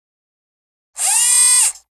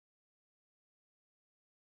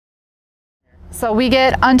So we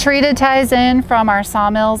get untreated ties in from our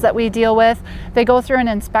sawmills that we deal with. They go through an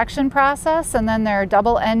inspection process and then they're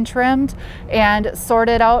double end trimmed and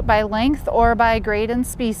sorted out by length or by grade and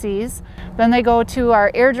species. Then they go to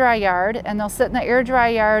our air dry yard and they'll sit in the air dry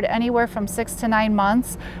yard anywhere from 6 to 9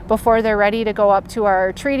 months before they're ready to go up to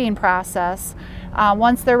our treating process.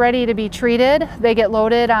 Once they're ready to be treated, they get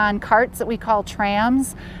loaded on carts that we call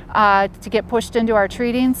trams to get pushed into our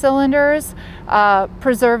treating cylinders.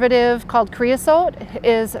 Preservative called creosote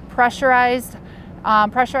is pressurized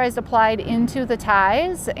applied into the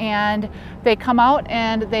ties, and they come out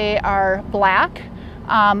and they are black.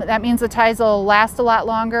 That means the ties will last a lot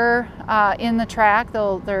longer in the track.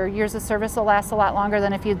 Their years of service will last a lot longer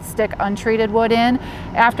than if you'd stick untreated wood in.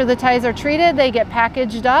 After the ties are treated, they get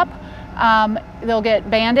packaged up. They'll get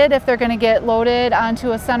banded if they're going to get loaded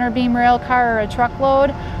onto a center beam rail car or a truckload.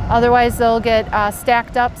 Otherwise, they'll get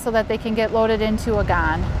stacked up so that they can get loaded into a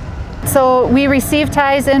gon. So we receive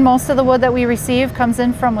ties in. Most of the wood that we receive comes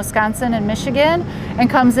in from Wisconsin and Michigan and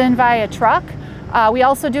comes in via truck. We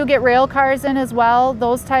also do get rail cars in as well.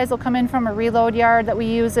 Those ties will come in from a reload yard that we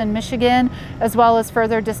use in Michigan, as well as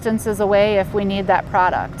further distances away if we need that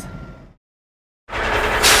product.